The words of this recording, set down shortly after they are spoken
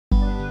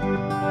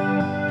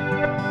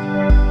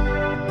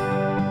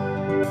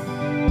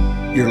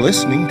You're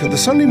listening to the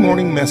Sunday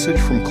morning message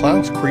from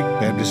Clouds Creek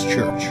Baptist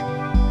Church.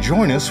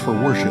 Join us for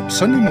worship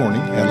Sunday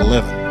morning at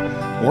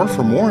 11. Or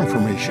for more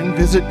information,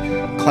 visit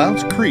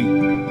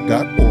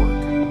cloudscreek.org.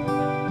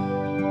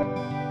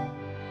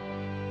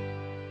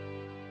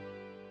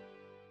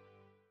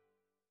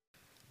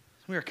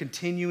 We are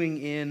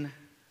continuing in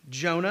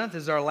Jonah.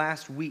 This is our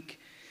last week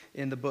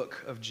in the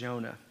book of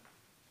Jonah.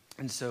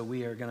 And so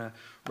we are going to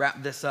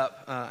wrap this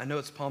up. I know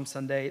it's Palm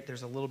Sunday.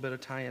 There's a little bit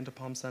of tie into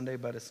Palm Sunday,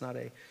 but it's not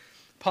a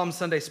Palm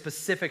Sunday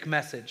specific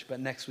message. But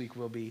next week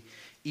will be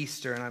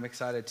Easter, and I'm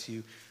excited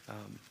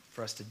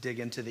for us to dig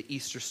into the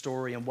Easter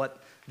story and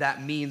what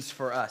that means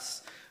for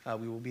us.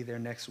 We will be there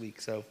next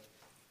week, so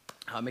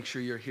make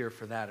sure you're here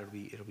for that.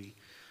 It'll be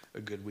a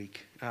good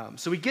week.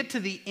 So we get to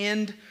the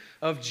end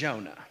of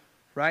Jonah,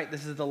 right?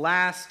 This is the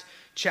last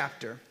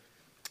chapter.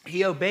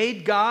 He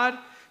obeyed God,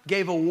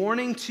 gave a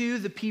warning to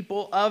the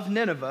people of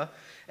Nineveh,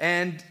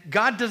 and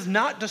God does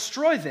not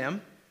destroy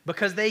them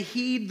because they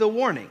heed the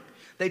warning.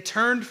 They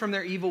turned from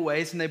their evil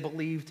ways and they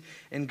believed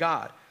in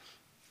God.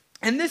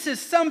 And this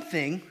is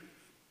something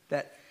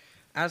that,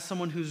 as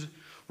someone who's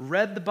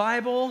read the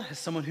Bible, as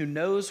someone who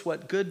knows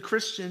what good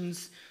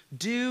Christians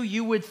do,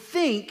 you would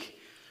think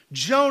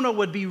Jonah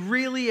would be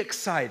really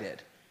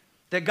excited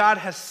that God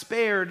has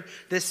spared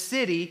this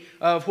city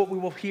of what we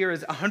will hear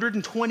is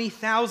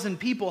 120,000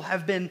 people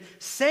have been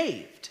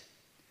saved.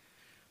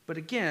 But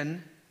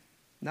again,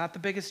 not the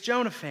biggest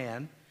Jonah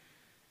fan.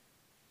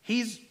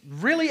 He's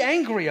really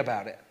angry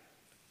about it.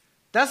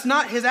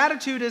 His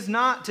attitude is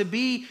not to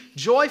be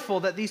joyful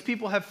that these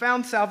people have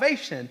found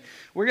salvation.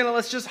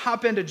 Let's just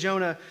hop into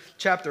Jonah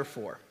chapter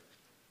 4.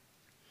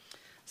 It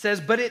says,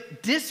 "But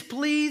it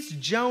displeased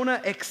Jonah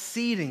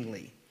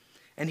exceedingly,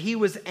 and he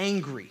was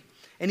angry.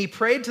 And he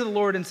prayed to the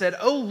Lord and said,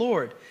 'O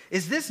Lord,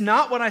 is this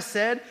not what I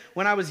said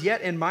when I was yet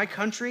in my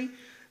country?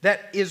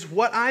 That is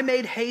what I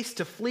made haste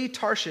to flee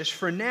Tarshish.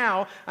 For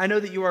now I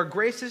know that you are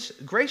gracious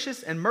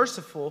and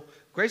merciful,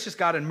 gracious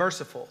God and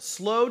merciful,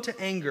 slow to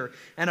anger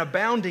and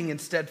abounding in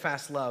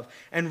steadfast love,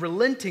 and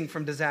relenting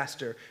from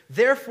disaster.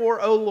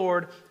 Therefore, O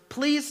Lord,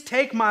 please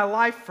take my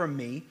life from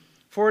me,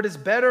 for it is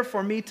better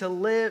for me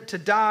to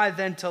die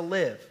than to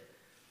live.'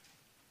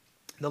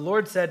 The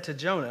Lord said to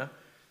Jonah,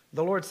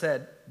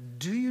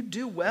 do you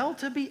do well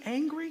to be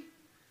angry?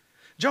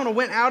 Jonah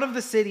went out of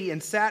the city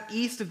and sat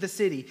east of the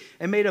city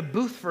and made a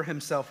booth for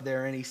himself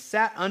there, and he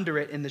sat under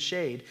it in the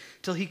shade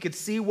till he could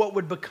see what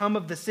would become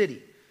of the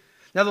city.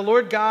 Now the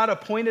Lord God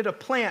appointed a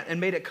plant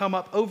and made it come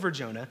up over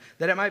Jonah,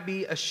 that it might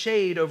be a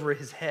shade over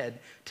his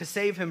head, to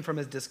save him from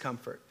his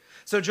discomfort.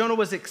 So Jonah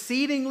was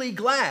exceedingly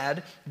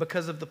glad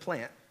because of the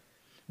plant.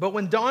 But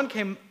when dawn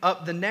came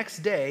up the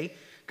next day,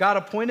 God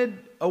appointed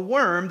a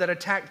worm that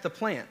attacked the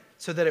plant,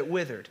 so that it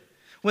withered.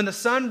 When the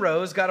sun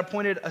rose, God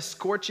appointed a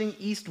scorching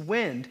east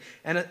wind,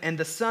 and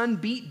the sun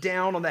beat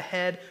down on the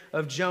head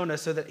of Jonah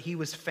so that he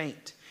was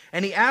faint.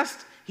 And he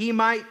asked he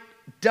might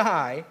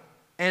die,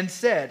 and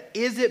said,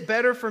 'Is it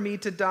better for me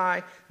to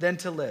die than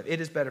to live?' It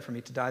is better for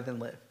me to die than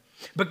live.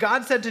 But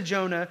God said to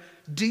Jonah,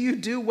 'Do you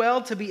do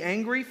well to be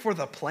angry for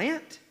the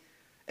plant?'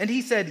 And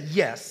he said,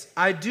 'Yes,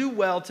 I do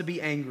well to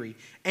be angry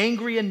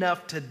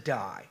enough to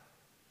die.'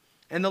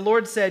 And the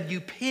Lord said, 'You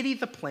pity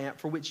the plant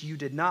for which you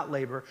did not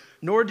labor,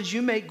 nor did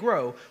you make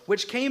grow,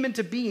 which came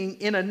into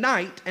being in a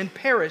night and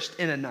perished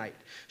in a night.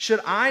 Should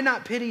I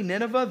not pity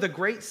Nineveh, the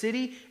great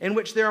city, in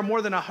which there are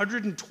more than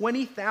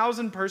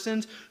 120,000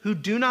 persons who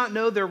do not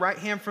know their right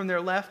hand from their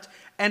left,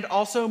 and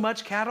also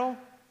much cattle?'"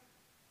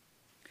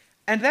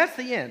 And that's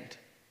the end.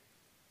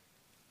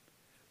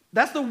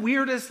 That's the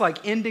weirdest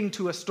ending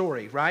to a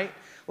story, right?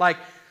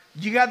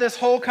 You got this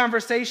whole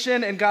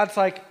conversation and God's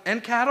like,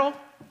 "And cattle?"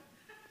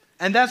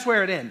 And that's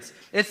where it ends.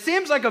 It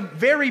seems like a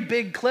very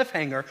big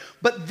cliffhanger,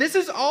 but this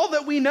is all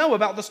that we know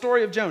about the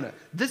story of Jonah.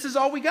 This is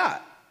all we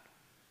got,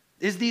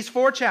 is these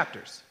 4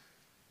 chapters.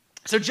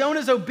 So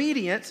Jonah's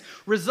obedience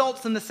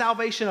results in the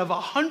salvation of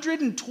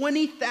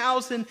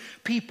 120,000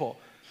 people.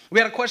 We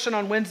had a question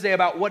on Wednesday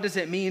about what does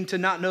it mean to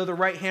not know the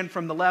right hand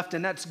from the left,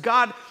 and that's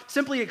God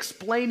simply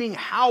explaining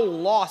how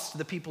lost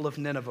the people of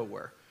Nineveh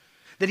were.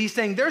 That he's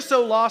saying they're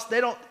so lost,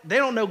 they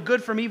don't know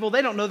good from evil,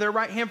 they don't know their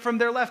right hand from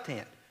their left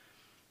hand.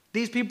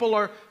 These people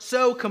are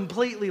so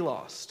completely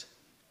lost.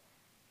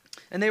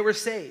 And they were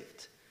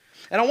saved.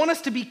 And I want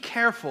us to be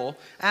careful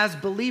as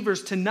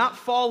believers to not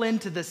fall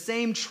into the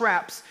same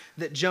traps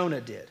that Jonah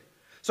did.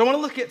 So I want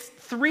to look at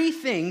 3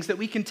 things that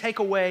we can take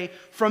away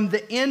from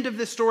the end of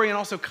this story and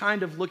also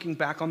kind of looking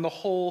back on the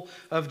whole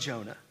of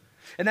Jonah.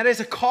 And that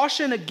is a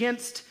caution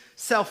against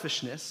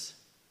selfishness,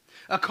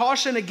 a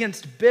caution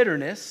against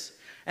bitterness,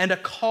 and a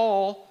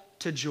call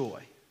to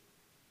joy.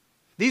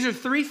 These are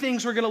 3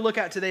 things we're going to look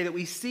at today that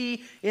we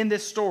see in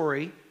this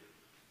story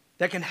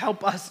that can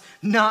help us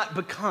not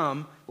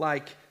become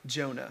like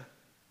Jonah.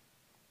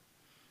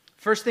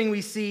 First thing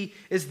we see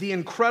is the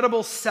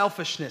incredible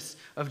selfishness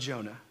of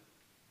Jonah.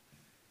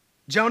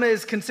 Jonah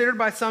is considered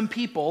by some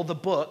people, the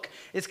book,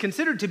 is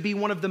considered to be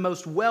one of the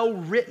most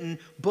well-written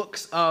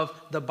books of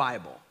the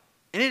Bible.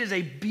 And it is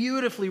a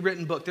beautifully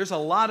written book. There's a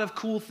lot of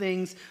cool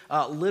things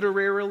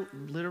literarily.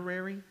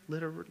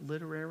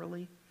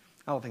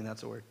 I don't think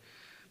that's a word.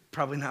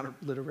 Probably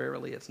not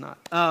literarily, it's not.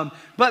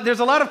 But there's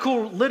a lot of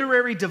cool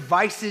literary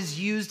devices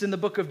used in the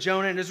book of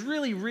Jonah, and it's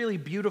really, really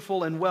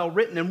beautiful and well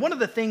written. And one of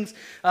the things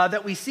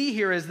that we see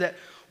here is that,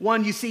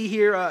 one, you see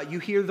here, you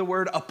hear the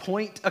word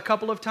appoint a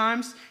couple of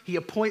times. He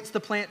appoints the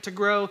plant to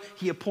grow.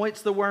 He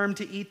appoints the worm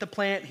to eat the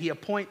plant. He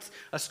appoints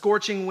a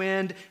scorching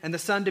wind and the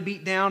sun to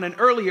beat down. And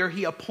earlier,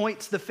 he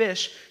appoints the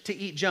fish to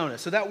eat Jonah.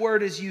 So that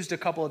word is used a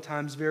couple of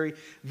times very,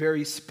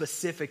 very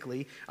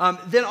specifically.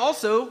 Then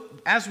also,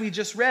 as we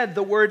just read,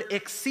 the word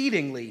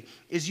exceedingly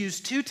is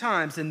used 2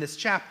 times in this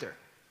chapter.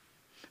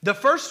 The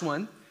first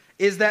one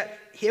is that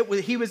he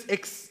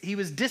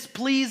was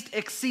displeased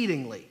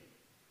exceedingly.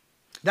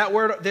 That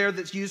word there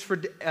that's used for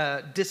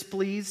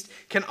displeased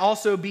can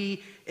also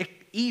be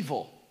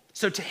evil.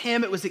 So to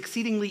him, it was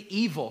exceedingly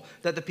evil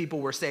that the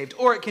people were saved.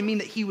 Or it can mean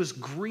that he was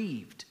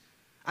grieved.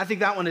 I think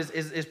that one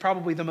is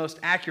probably the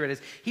most accurate.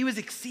 Is he was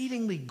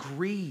exceedingly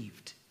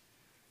grieved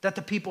that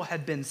the people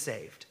had been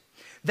saved.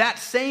 That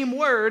same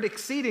word,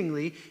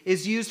 exceedingly,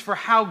 is used for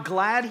how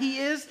glad he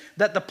is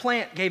that the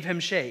plant gave him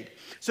shade.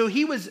 So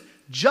he was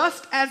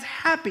just as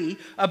happy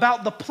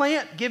about the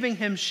plant giving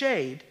him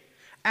shade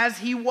as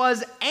he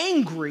was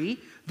angry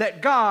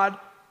that God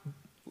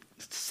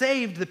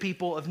saved the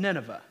people of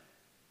Nineveh.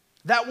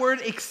 That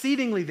word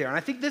exceedingly there. And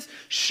I think this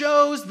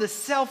shows the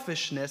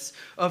selfishness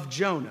of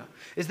Jonah,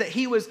 is that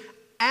he was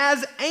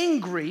as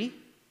angry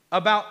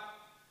about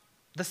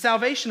the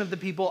salvation of the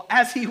people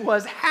as he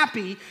was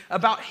happy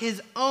about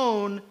his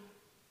own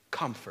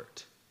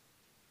comfort.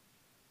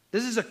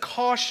 This is a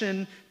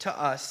caution to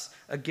us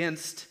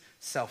against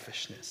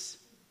selfishness.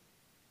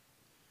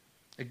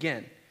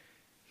 Again,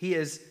 he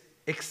is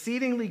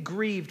exceedingly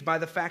grieved by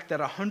the fact that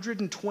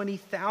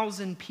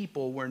 120,000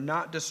 people were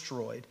not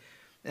destroyed,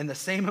 and the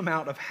same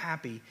amount of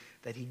happy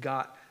that he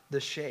got the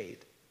shade.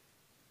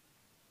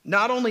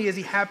 Not only is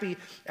he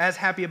as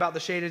happy about the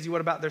shade as he would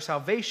about their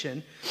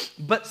salvation,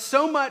 but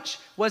so much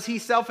was he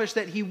selfish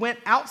that he went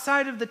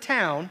outside of the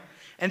town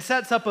and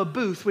sets up a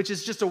booth, which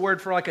is just a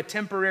word for like a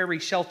temporary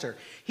shelter.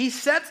 He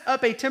sets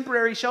up a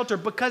temporary shelter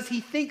because he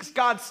thinks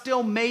God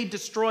still may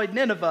destroy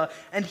Nineveh,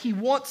 and he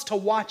wants to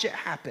watch it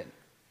happen.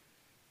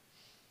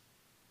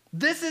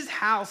 This is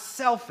how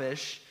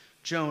selfish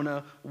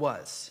Jonah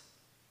was.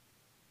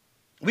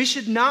 We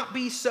should not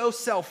be so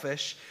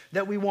selfish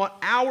that we want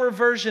our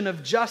version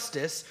of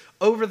justice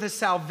over the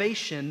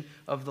salvation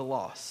of the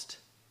lost.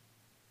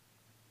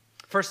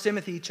 1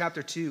 Timothy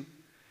chapter 2.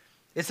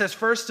 It says,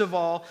 "First of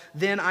all,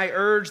 then I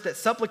urge that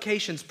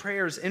supplications,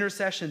 prayers,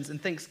 intercessions,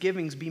 and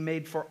thanksgivings be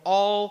made for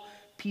all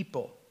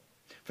people,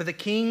 for the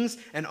kings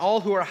and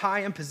all who are high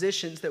in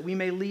positions, that we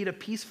may lead a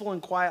peaceful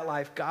and quiet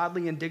life,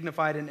 godly and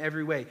dignified in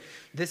every way.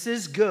 This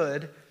is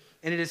good,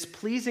 and it is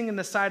pleasing in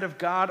the sight of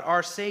God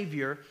our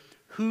Savior,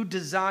 who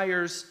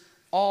desires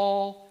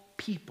all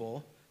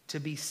people to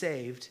be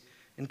saved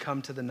and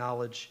come to the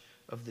knowledge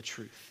of the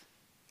truth."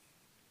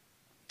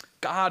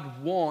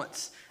 God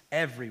wants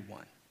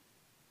everyone.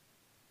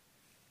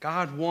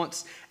 God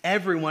wants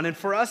everyone. And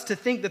for us to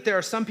think that there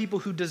are some people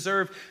who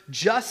deserve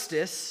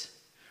justice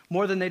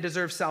more than they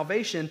deserve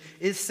salvation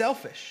is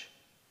selfish.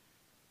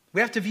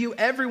 We have to view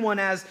everyone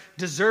as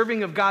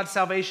deserving of God's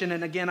salvation.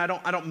 And again, I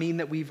don't mean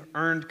that we've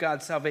earned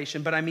God's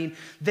salvation, but I mean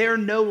they're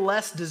no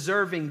less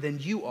deserving than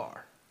you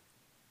are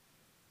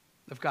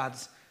of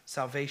God's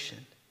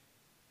salvation.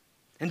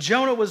 And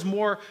Jonah was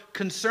more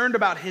concerned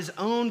about his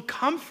own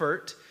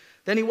comfort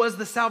than he was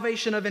the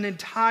salvation of an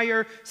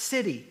entire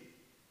city.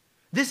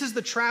 This is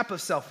the trap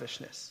of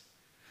selfishness.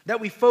 That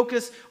we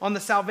focus on the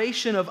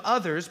salvation of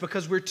others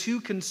because we're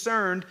too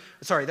concerned,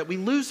 that we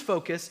lose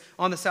focus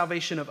on the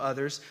salvation of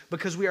others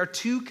because we are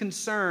too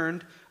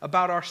concerned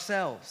about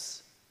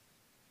ourselves.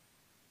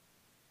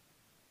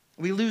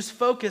 We lose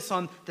focus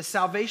on the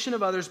salvation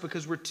of others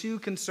because we're too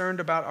concerned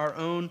about our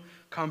own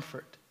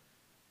comfort.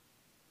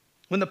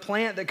 When the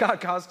plant that God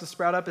caused to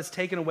sprout up is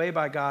taken away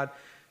by God,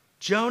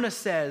 Jonah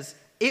says,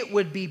 "It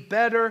would be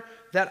better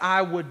that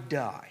I would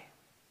die."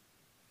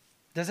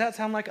 Does that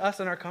sound like us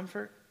and our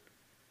comfort?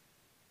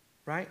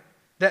 Right?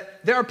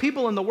 That there are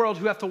people in the world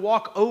who have to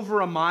walk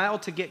over a mile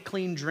to get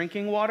clean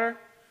drinking water.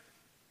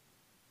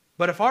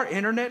 But if our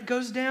internet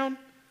goes down,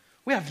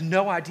 we have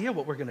no idea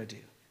what we're going to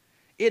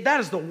do. That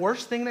is the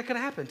worst thing that could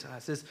happen to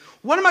us is,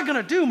 what am I going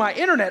to do? My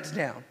internet's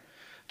down.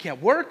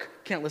 Can't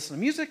work, can't listen to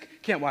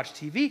music, can't watch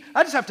TV.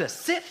 I just have to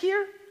sit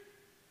here.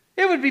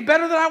 It would be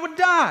better that I would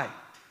die.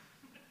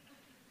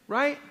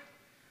 Right?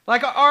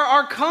 Like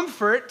our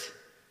comfort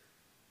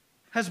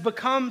has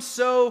become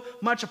so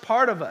much a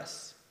part of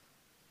us.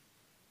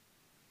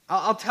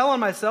 I'll tell on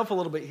myself a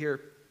little bit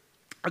here.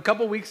 A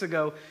couple weeks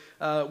ago,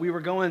 we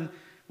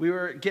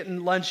were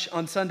getting lunch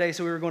on Sunday,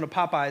 so we were going to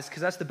Popeyes,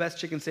 because that's the best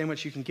chicken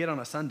sandwich you can get on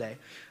a Sunday.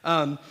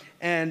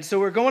 And so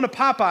we're going to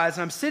Popeyes,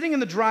 and I'm sitting in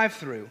the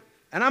drive-thru,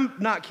 and I'm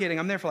not kidding,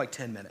 I'm there for like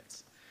 10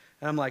 minutes.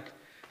 And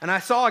I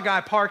saw a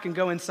guy park and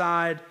go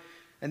inside,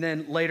 and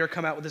then later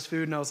come out with this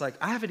food, and I was like,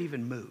 I haven't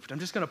even moved. I'm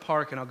just going to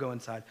park, and I'll go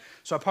inside.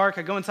 So I park,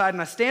 I go inside,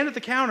 and I stand at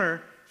the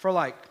counter for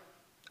like,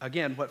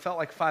 again, what felt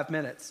like 5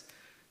 minutes.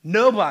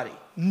 Nobody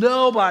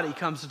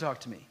comes to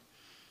talk to me.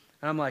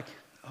 And I'm like,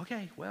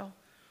 okay, well,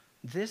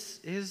 this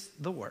is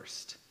the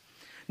worst.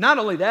 Not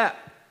only that,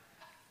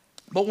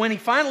 but when he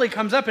finally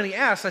comes up and he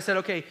asks, I said,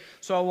 okay,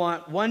 so I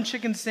want one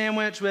chicken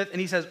sandwich with, and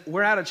he says,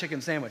 we're out of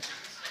chicken sandwich.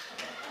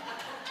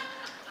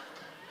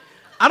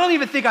 I don't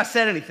even think I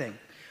said anything.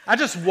 I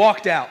just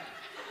walked out.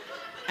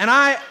 And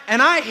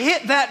I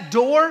hit that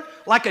door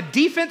like a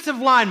defensive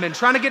lineman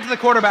trying to get to the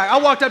quarterback. I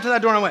walked up to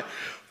that door and I went,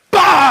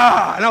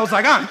 bah! And I was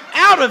like, I'm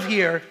out of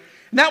here.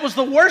 And that was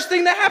the worst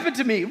thing that happened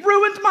to me.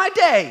 Ruined my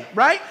day,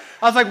 right?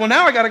 I was like, well,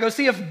 now I got to go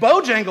see if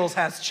Bojangles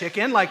has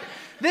chicken. Like,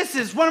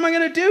 what am I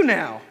going to do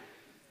now?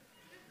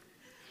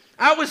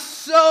 I was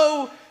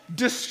so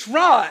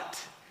distraught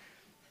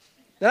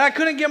that I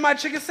couldn't get my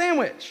chicken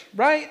sandwich,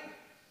 right?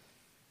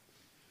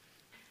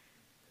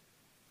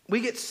 We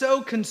get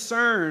so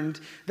concerned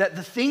that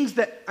the things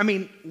that,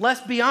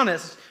 let's be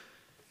honest,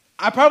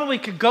 I probably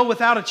could go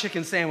without a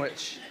chicken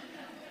sandwich.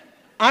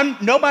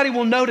 Nobody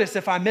will notice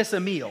if I miss a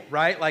meal,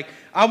 right? Like,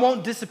 I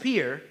won't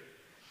disappear.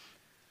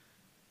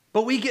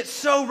 But we get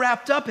so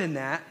wrapped up in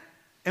that,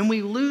 and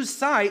we lose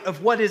sight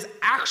of what is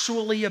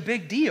actually a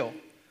big deal.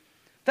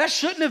 That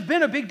shouldn't have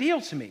been a big deal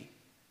to me,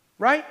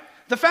 right?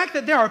 The fact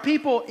that there are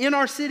people in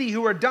our city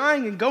who are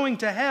dying and going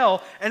to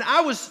hell, and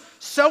I was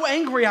so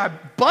angry I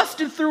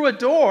busted through a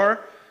door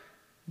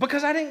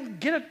because I didn't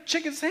get a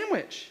chicken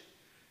sandwich.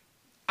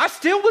 I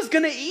still was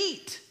going to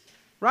eat,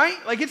 right?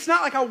 Like, it's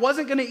not like I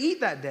wasn't going to eat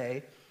that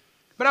day,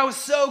 but I was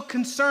so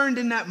concerned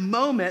in that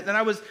moment that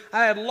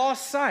I had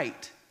lost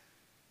sight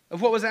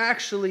of what was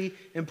actually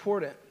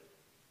important.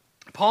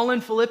 Paul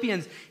in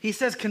Philippians, he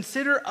says,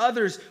 consider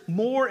others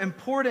more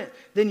important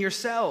than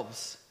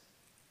yourselves.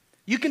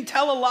 You can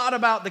tell a lot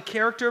about the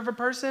character of a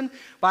person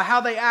by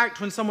how they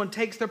act when someone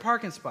takes their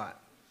parking spot.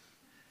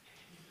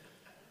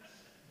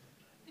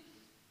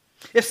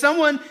 If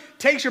someone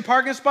takes your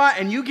parking spot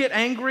and you get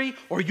angry,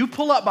 or you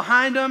pull up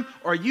behind them,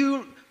 or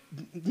you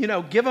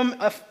give them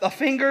a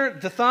finger,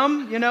 the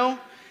thumb,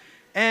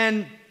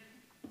 and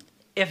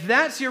if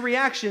that's your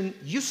reaction,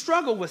 you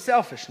struggle with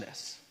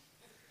selfishness.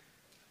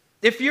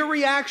 If your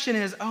reaction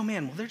is, oh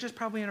man, well, they're just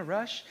probably in a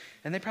rush,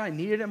 and they probably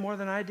needed it more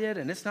than I did,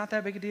 and it's not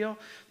that big a deal,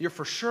 you're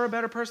for sure a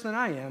better person than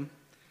I am.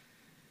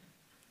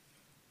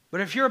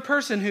 But if you're a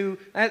person who,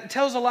 it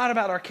tells a lot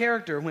about our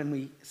character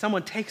when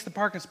someone takes the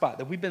parking spot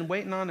that we've been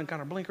waiting on and got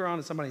our blinker on,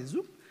 and somebody,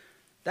 zoop,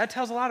 that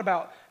tells a lot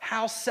about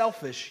how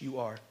selfish you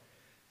are.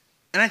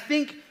 And I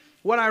think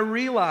what I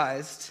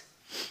realized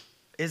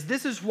is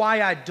this is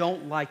why I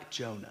don't like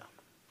Jonah,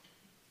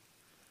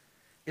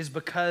 is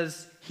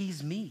because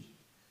he's me.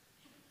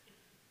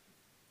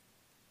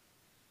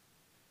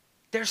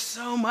 There's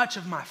so much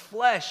of my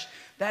flesh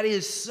that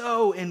is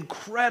so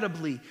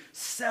incredibly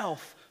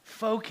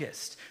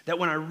self-focused that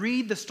when I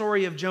read the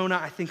story of Jonah,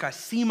 I think I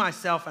see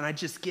myself and I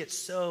just get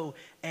so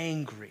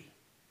angry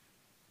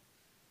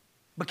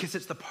because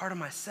it's the part of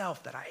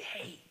myself that I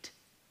hate.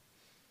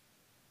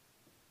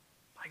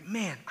 Like,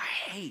 man,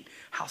 I hate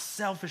how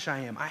selfish I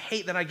am. I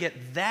hate that I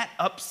get that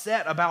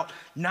upset about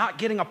not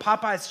getting a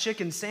Popeye's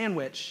chicken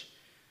sandwich,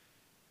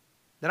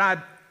 that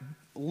I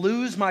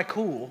lose my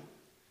cool,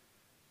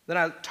 that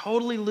I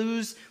totally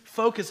lose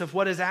focus of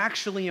what is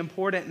actually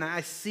important, and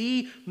I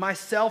see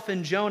myself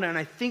in Jonah, and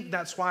I think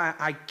that's why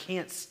I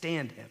can't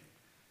stand him,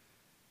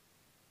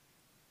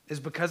 is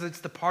because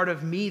it's the part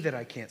of me that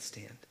I can't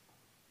stand.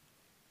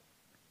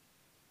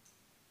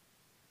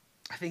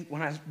 I think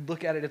when I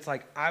look at it, it's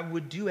like I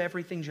would do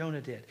everything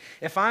Jonah did.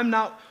 If I'm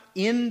not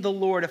in the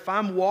Lord, if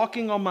I'm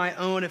walking on my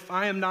own, if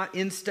I am not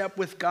in step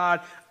with God,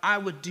 I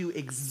would do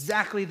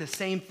exactly the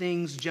same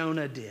things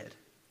Jonah did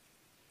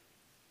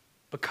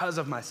because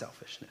of my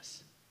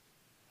selfishness.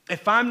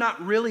 If I'm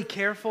not really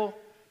careful,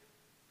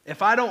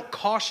 if I don't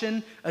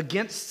caution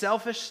against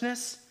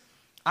selfishness,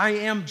 I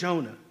am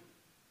Jonah.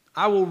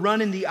 I will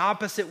run in the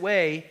opposite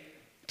way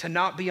to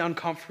not be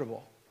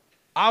uncomfortable.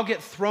 I'll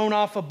get thrown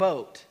off a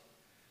boat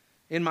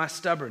in my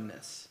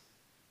stubbornness.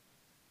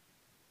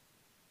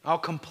 I'll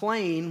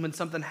complain when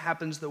something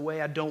happens the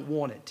way I don't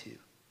want it to.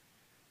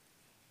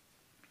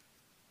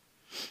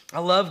 I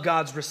love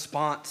God's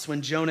response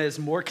when Jonah is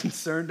more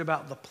concerned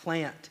about the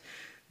plant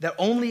that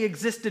only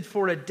existed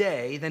for a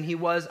day than he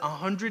was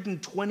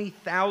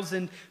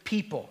 120,000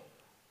 people.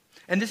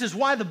 And this is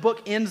why the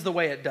book ends the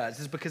way it does,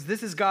 is because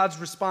this is God's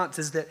response,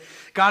 is that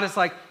God is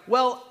like,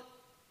 well,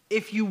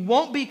 if you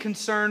won't be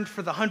concerned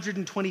for the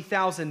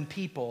 120,000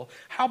 people,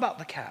 how about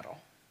the cattle?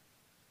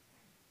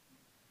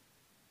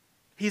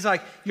 He's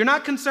like, you're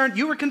not concerned.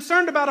 You were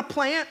concerned about a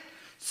plant,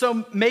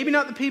 so maybe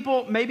not the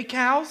people, maybe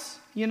cows,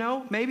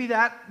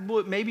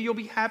 maybe you'll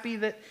be happy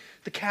that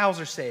the cows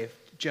are saved,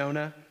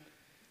 Jonah.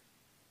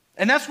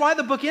 And that's why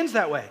the book ends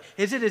that way,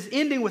 is it is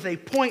ending with a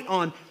point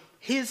on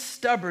his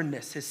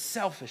stubbornness, his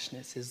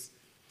selfishness,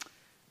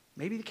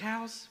 maybe the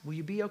cows, will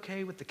you be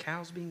okay with the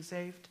cows being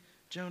saved,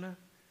 Jonah?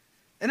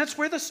 And that's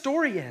where the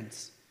story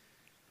ends.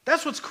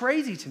 That's what's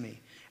crazy to me,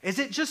 is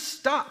it just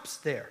stops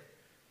there.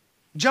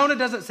 Jonah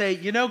doesn't say,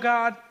 you know,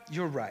 God,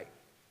 you're right.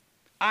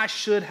 I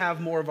should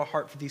have more of a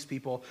heart for these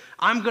people.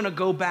 I'm going to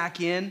go back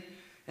in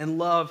and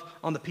love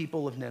on the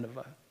people of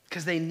Nineveh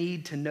because they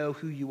need to know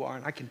who you are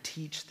and I can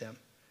teach them.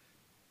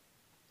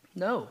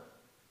 No.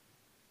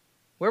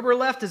 Where we're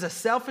left is a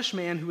selfish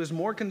man who is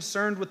more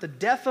concerned with the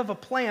death of a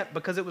plant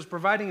because it was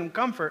providing him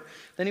comfort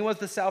than he was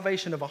the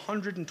salvation of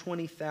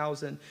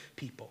 120,000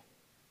 people.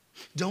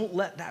 Don't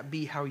let that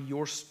be how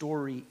your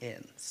story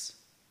ends.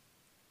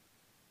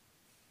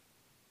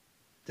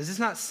 This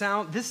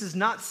does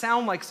not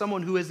sound like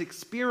someone who has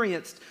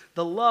experienced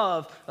the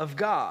love of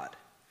God.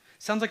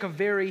 Sounds like a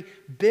very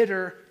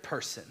bitter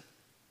person.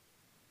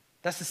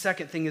 That's the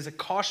second thing, is a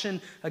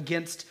caution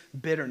against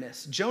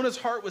bitterness. Jonah's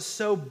heart was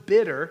so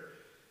bitter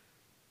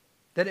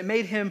that it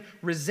made him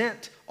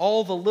resent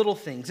all the little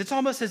things. It's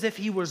almost as if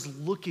he was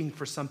looking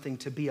for something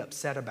to be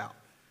upset about.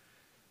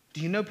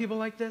 Do you know people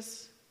like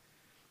this?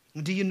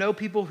 Do you know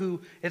people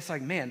who, it's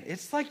like, man,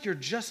 it's like you're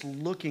just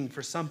looking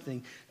for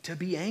something to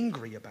be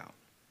angry about.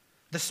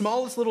 The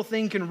smallest little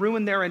thing can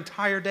ruin their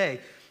entire day,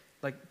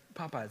 like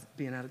Popeyes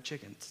being out of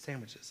chicken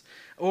sandwiches.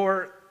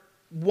 Or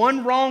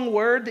one wrong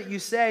word that you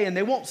say and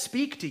they won't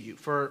speak to you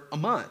for a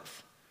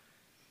month.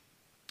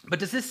 But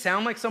does this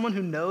sound like someone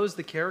who knows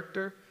the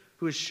character,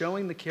 who is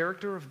showing the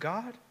character of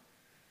God?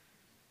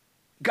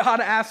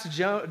 God asks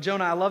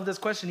Jonah, I love this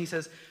question. He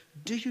says,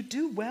 do you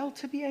do well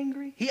to be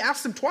angry? He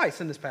asks him twice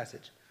in this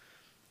passage.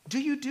 Do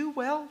you do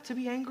well to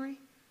be angry?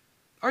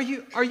 Are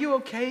you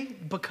okay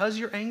because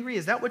you're angry?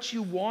 Is that what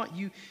you want?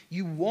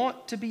 You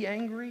want to be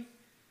angry?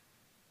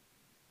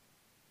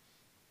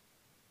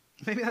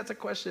 Maybe that's a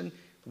question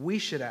we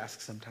should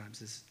ask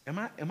sometimes is, am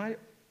I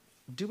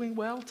doing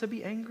well to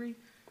be angry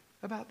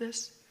about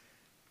this?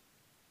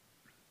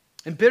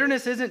 And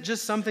bitterness isn't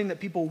just something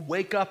that people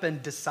wake up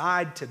and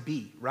decide to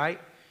be,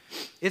 right?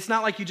 It's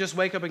not like you just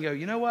wake up and go,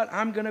 you know what,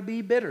 I'm going to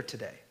be bitter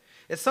today.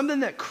 It's something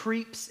that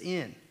creeps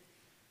in.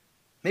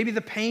 Maybe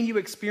the pain you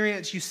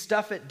experience, you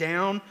stuff it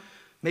down.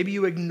 Maybe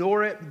you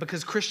ignore it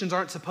because Christians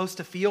aren't supposed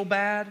to feel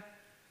bad.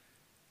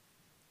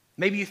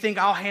 Maybe you think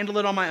I'll handle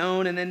it on my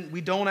own and then we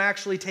don't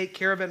actually take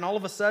care of it. And all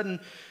of a sudden,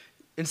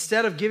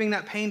 instead of giving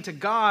that pain to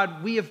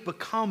God, we have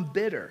become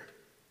bitter.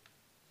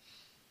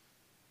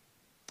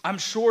 I'm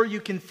sure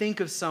you can think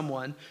of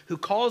someone who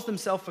calls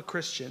themselves a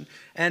Christian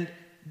and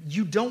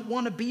you don't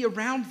want to be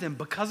around them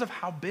because of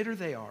how bitter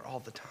they are all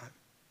the time.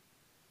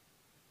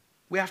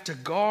 We have to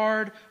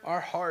guard our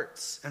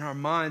hearts and our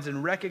minds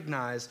and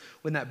recognize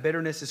when that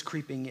bitterness is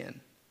creeping in.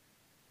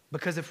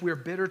 Because if we're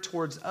bitter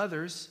towards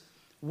others,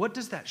 what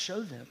does that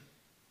show them?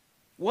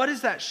 What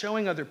is that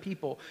showing other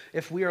people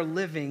if we are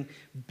living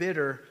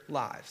bitter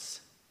lives?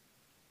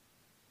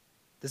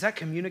 Does that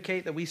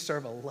communicate that we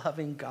serve a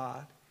loving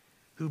God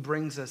who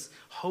brings us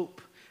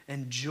hope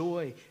and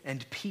joy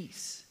and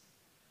peace?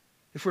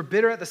 If we're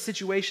bitter at the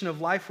situation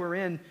of life we're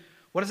in,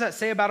 what does that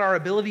say about our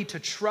ability to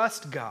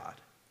trust God?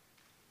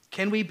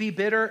 Can we be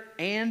bitter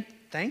and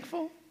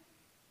thankful?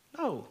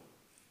 No.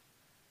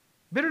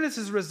 Bitterness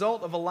is a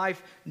result of a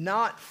life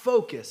not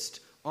focused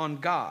on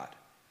God.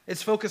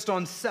 It's focused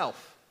on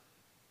self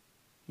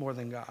more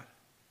than God.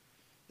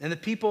 And the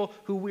people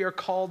who we are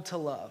called to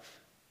love,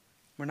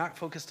 we're not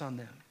focused on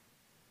them.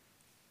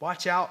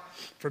 Watch out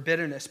for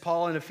bitterness.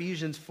 Paul in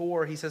Ephesians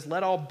 4, he says,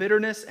 let all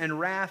bitterness and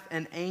wrath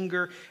and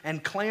anger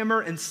and clamor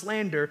and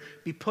slander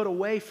be put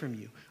away from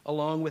you,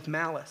 along with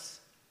malice.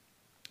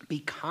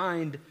 Be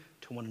kind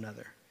to one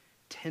another,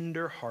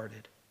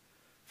 tender-hearted,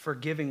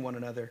 forgiving one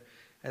another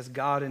as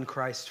God in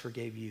Christ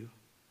forgave you.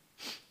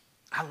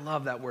 I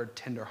love that word,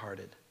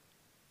 tender-hearted.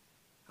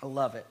 I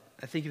love it.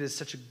 I think it is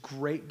such a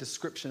great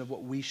description of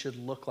what we should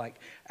look like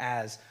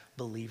as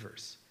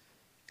believers.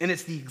 And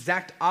it's the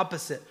exact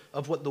opposite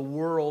of what the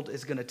world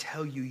is going to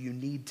tell you you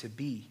need to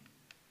be.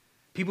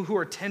 People who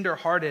are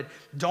tender-hearted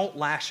don't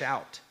lash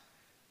out.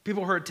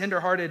 People who are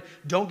tender-hearted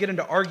don't get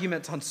into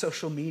arguments on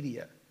social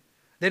media.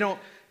 They don't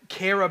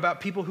care about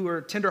people who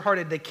are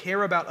tender-hearted. They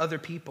care about other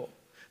people.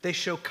 They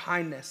show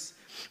kindness.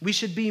 We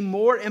should be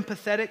more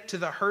empathetic to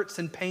the hurts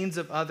and pains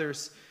of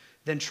others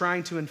than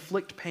trying to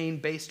inflict pain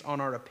based on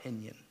our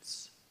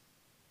opinions.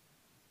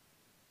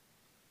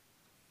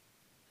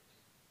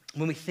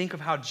 When we think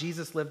of how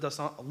Jesus lived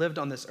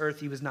on this earth,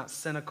 he was not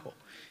cynical.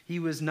 He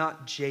was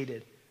not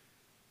jaded.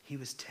 He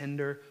was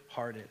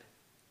tender-hearted.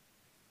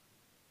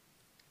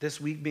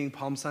 This week being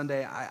Palm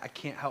Sunday, I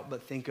can't help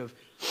but think of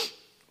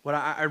what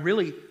I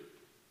really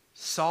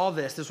saw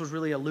this was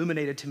really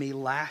illuminated to me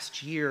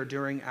last year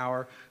during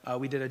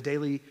we did a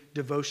daily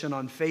devotion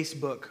on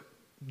Facebook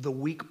the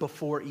week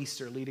before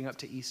Easter, leading up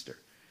to Easter.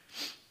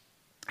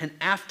 And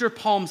after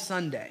Palm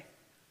Sunday,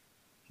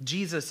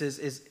 Jesus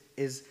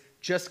is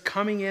just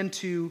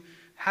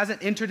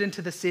hasn't entered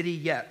into the city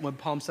yet when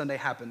Palm Sunday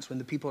happens, when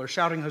the people are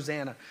shouting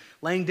Hosanna,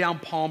 laying down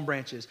palm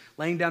branches,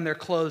 laying down their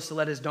clothes to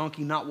let his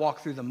donkey not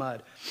walk through the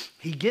mud.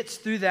 He gets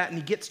through that and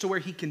he gets to where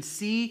he can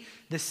see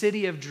the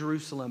city of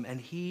Jerusalem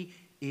and he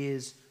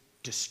is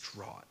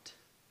distraught.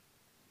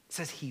 It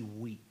says he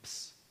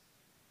weeps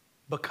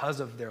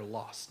because of their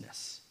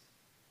lostness.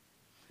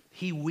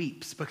 He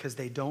weeps because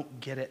they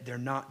don't get it. They're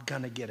not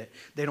going to get it.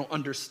 They don't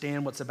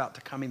understand what's about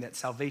to coming, that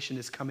salvation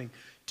is coming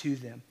to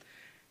them.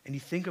 And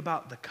you think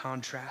about the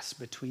contrast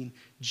between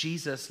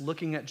Jesus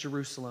looking at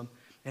Jerusalem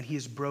and he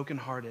is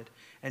brokenhearted,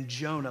 and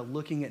Jonah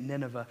looking at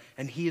Nineveh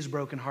and he is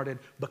brokenhearted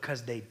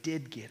because they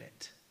did get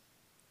it.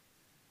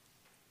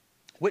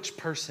 Which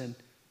person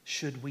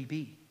should we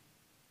be?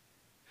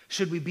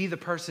 Should we be the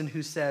person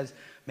who says,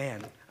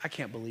 man, I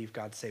can't believe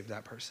God saved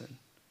that person.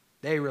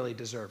 They really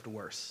deserved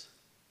worse.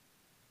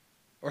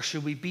 Or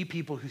should we be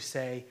people who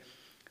say,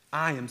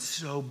 I am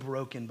so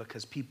broken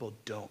because people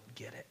don't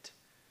get it.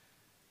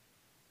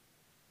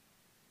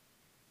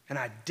 And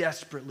I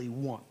desperately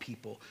want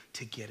people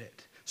to get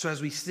it. So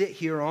as we sit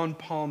here on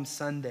Palm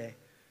Sunday,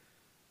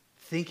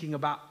 thinking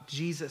about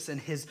Jesus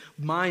and his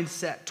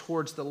mindset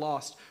towards the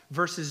lost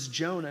versus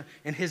Jonah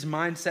and his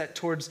mindset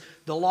towards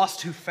the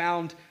lost who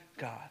found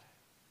God,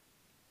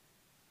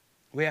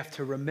 we have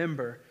to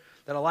remember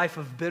that a life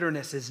of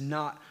bitterness is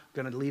not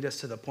going to lead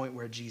us to the point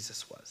where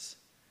Jesus was.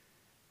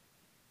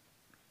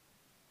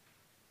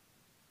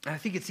 And I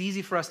think it's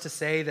easy for us to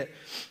say that,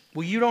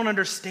 well, you don't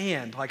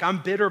understand. Like,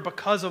 I'm bitter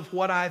because of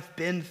what I've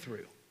been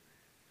through.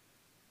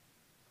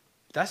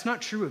 That's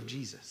not true of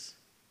Jesus.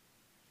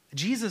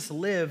 Jesus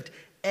lived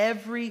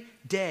every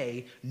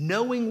day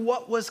knowing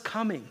what was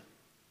coming.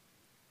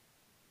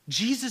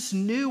 Jesus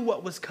knew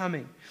what was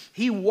coming.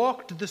 He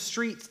walked the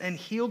streets and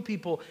healed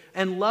people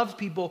and loved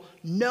people,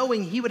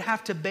 knowing he would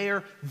have to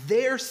bear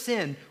their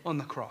sin on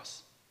the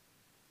cross.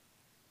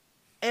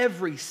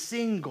 Every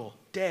single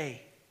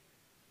day,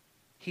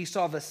 he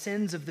saw the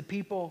sins of the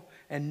people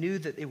and knew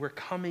that they were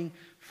coming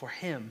for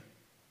him.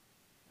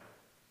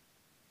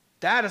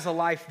 That is a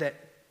life that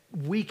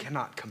we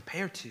cannot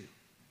compare to.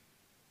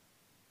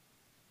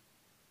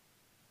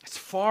 It's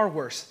far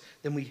worse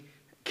than we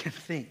can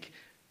think.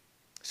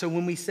 So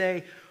when we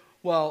say,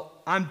 well,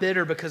 I'm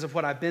bitter because of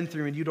what I've been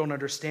through and you don't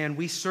understand,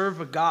 we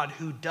serve a God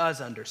who does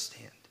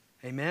understand.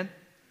 Amen?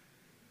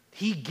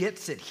 He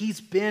gets it.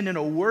 He's been in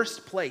a worse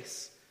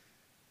place.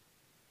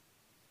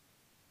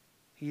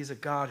 He is a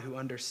God who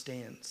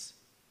understands.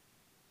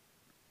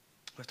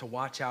 We have to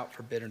watch out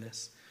for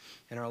bitterness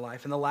in our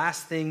life. And the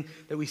last thing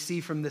that we see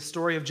from this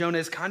story of Jonah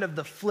is kind of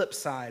the flip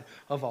side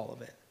of all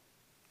of it.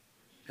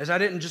 As I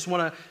didn't just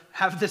want to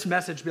have this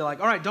message be like,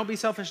 all right, don't be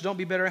selfish, don't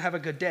be bitter, have a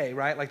good day,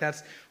 right? Like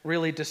that's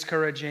really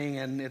discouraging,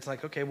 and it's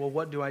like, okay, well,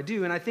 what do I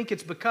do? And I think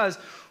it's because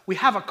we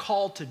have a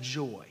call to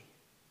joy.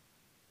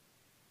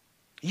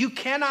 You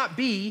cannot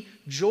be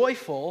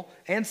joyful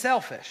and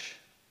selfish.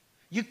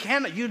 You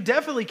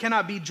definitely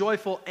cannot be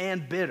joyful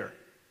and bitter,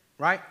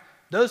 right?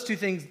 Those two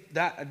things,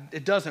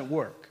 it doesn't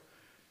work.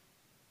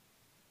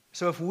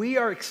 So if we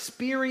are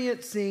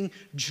experiencing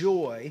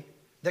joy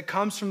that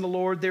comes from the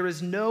Lord, there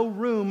is no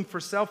room for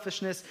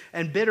selfishness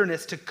and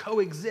bitterness to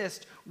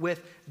coexist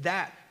with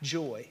that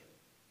joy.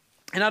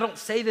 And I don't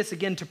say this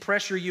again to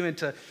pressure you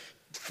into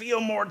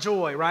feel more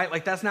joy, right?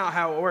 Like that's not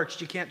how it works.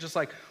 You can't just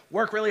like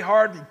work really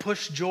hard and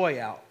push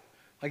joy out.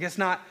 Like it's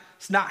not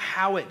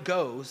how it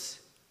goes.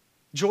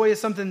 Joy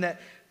is something that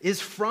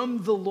is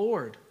from the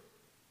Lord.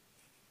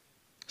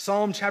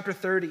 Psalm chapter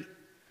 30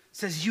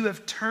 says, "You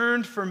have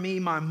turned for me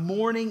my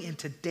mourning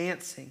into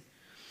dancing.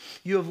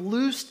 You have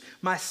loosed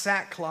my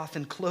sackcloth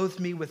and clothed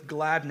me with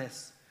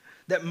gladness,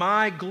 that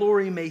my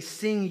glory may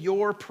sing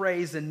your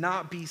praise and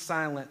not be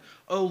silent.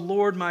 O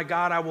Lord my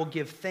God, I will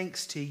give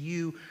thanks to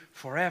you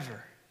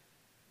forever."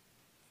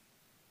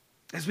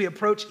 As we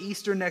approach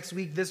Easter next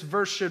week, this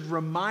verse should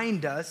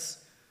remind us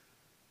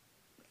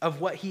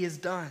of what he has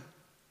done.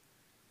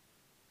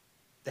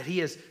 That he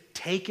has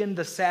taken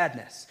the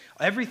sadness,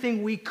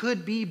 everything we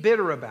could be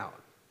bitter about.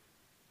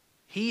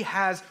 He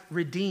has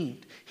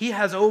redeemed. He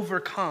has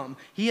overcome.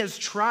 He has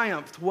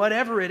triumphed,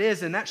 whatever it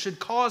is, and that should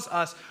cause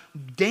us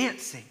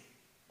dancing.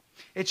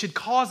 It should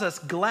cause us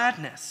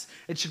gladness.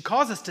 It should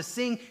cause us to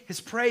sing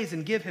his praise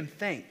and give him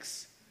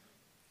thanks.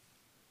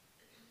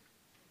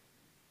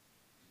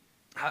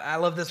 I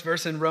love this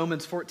verse in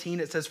Romans 14.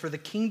 It says, "For the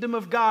kingdom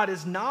of God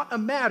is not a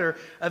matter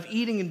of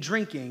eating and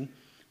drinking,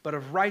 but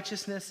of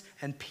righteousness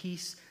and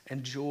peace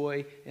and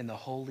joy in the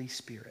Holy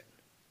Spirit."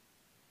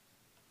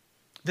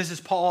 This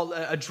is Paul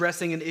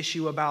addressing an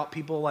issue about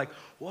people like,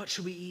 what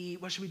should we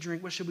eat? What should we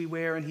drink? What should we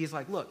wear? And he's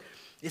like, look,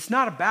 it's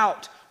not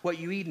about what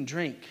you eat and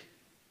drink.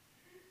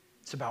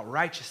 It's about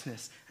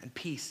righteousness and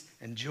peace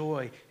and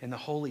joy in the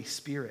Holy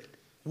Spirit.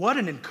 What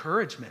an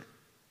encouragement.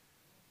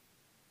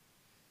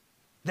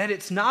 That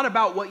it's not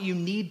about what you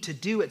need to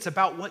do. It's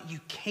about what you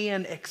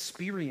can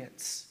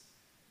experience.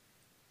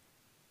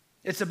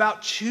 It's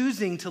about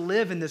choosing to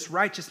live in this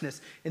righteousness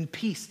and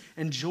peace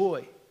and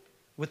joy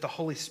with the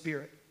Holy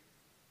Spirit.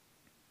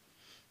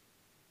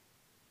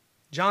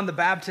 John the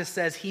Baptist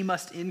says he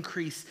must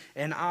increase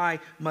and I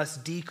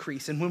must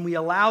decrease. And when we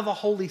allow the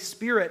Holy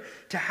Spirit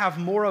to have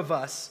more of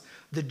us,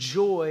 the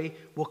joy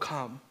will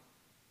come.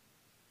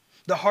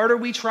 The harder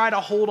we try to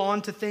hold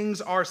on to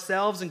things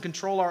ourselves and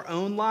control our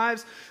own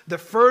lives, the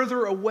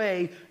further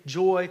away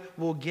joy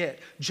will get.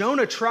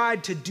 Jonah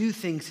tried to do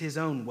things his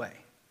own way.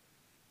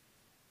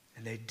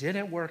 and they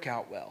didn't work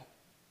out well.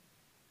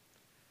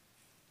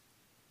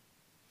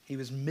 He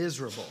was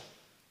miserable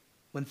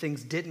when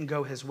things didn't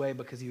go his way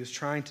because he was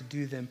trying to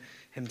do them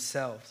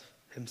himself.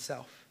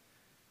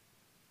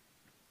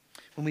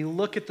 When we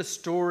look at the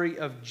story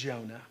of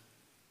Jonah,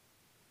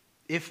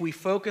 if we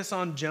focus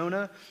on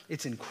Jonah,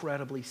 it's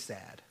incredibly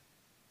sad.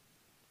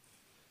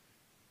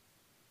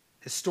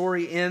 His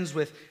story ends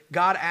with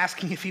God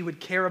asking if he would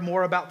care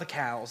more about the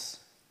cows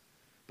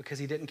because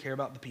he didn't care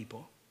about the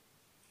people.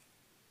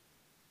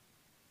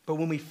 But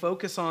when we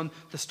focus on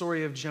the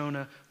story of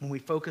Jonah, when we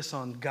focus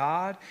on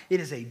God, it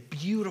is a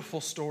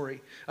beautiful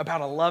story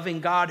about a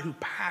loving God who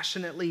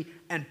passionately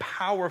and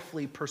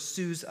powerfully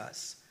pursues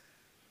us.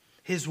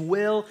 His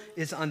will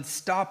is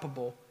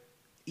unstoppable,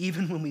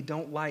 even when we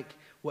don't like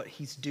what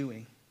he's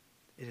doing.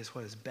 It is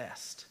what is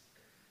best.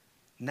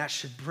 And that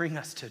should bring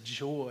us to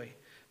joy,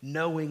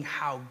 knowing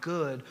how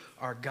good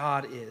our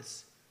God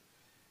is.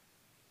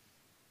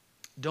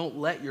 Don't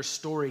let your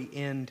story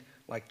end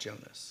like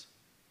Jonah's.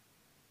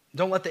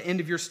 Don't let the end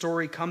of your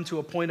story come to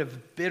a point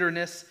of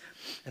bitterness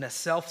and a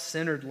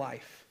self-centered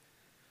life.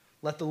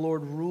 Let the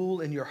Lord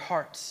rule in your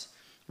hearts,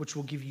 which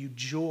will give you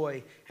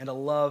joy and a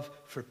love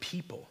for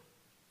people.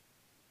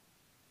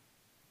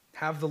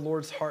 Have the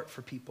Lord's heart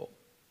for people.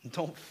 And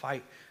don't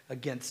fight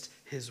against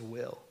his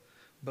will,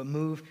 but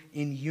move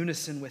in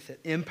unison with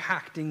it,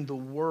 impacting the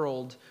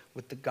world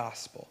with the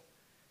gospel,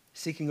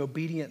 seeking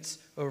obedience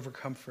over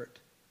comfort.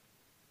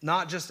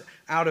 Not just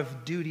out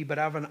of duty, but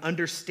out of an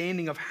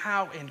understanding of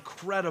how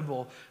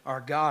incredible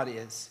our God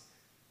is.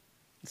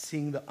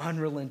 Seeing the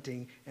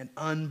unrelenting and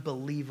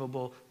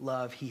unbelievable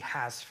love he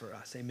has for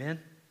us. Amen?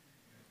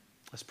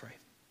 Let's pray.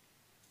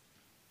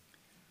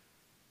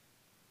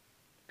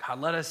 God,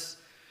 let us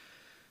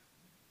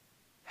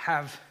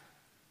have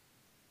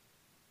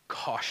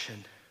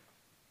caution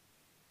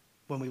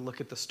when we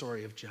look at the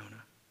story of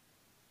Jonah.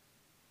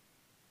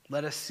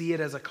 Let us see it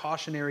as a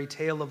cautionary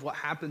tale of what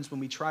happens when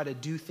we try to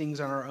do things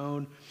on our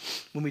own,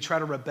 when we try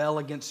to rebel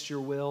against your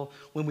will,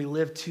 when we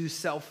live too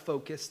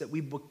self-focused, that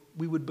we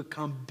would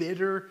become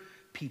bitter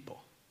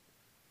people.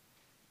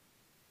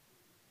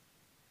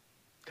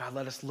 God,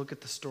 let us look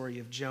at the story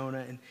of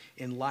Jonah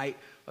in light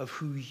of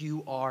who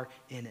you are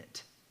in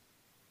it.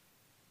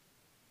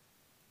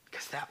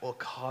 Because that will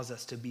cause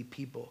us to be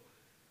people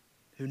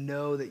who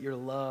know that your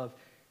love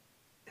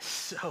is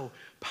so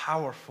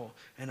powerful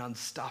and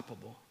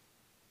unstoppable.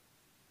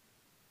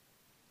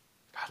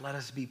 God, let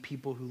us be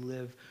people who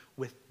live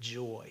with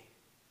joy.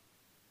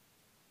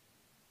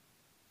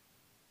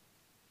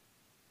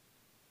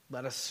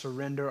 Let us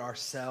surrender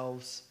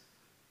ourselves.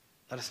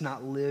 Let us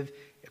not live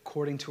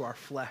according to our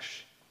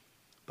flesh,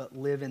 but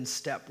live in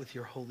step with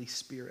your Holy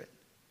Spirit.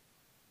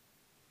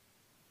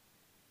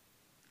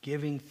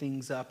 Giving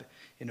things up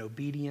in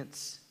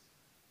obedience,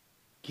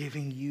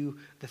 giving you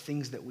the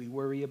things that we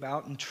worry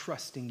about, and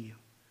trusting you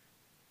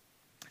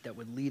that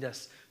would lead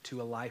us to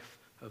a life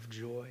of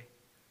joy.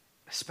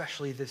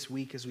 Especially this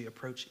week as we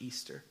approach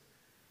Easter.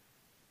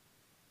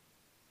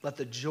 Let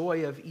the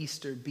joy of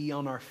Easter be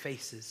on our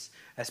faces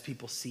as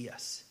people see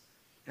us.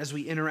 As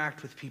we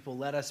interact with people,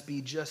 let us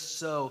be just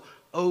so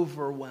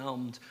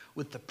overwhelmed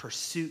with the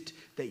pursuit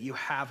that you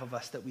have of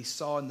us that we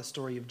saw in the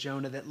story of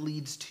Jonah that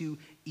leads to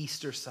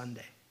Easter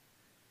Sunday.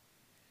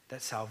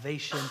 That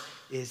salvation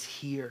is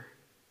here.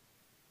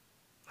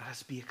 Let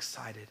us be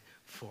excited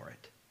for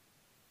it.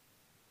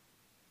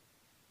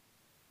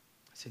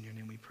 It's in your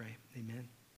name we pray. Amen.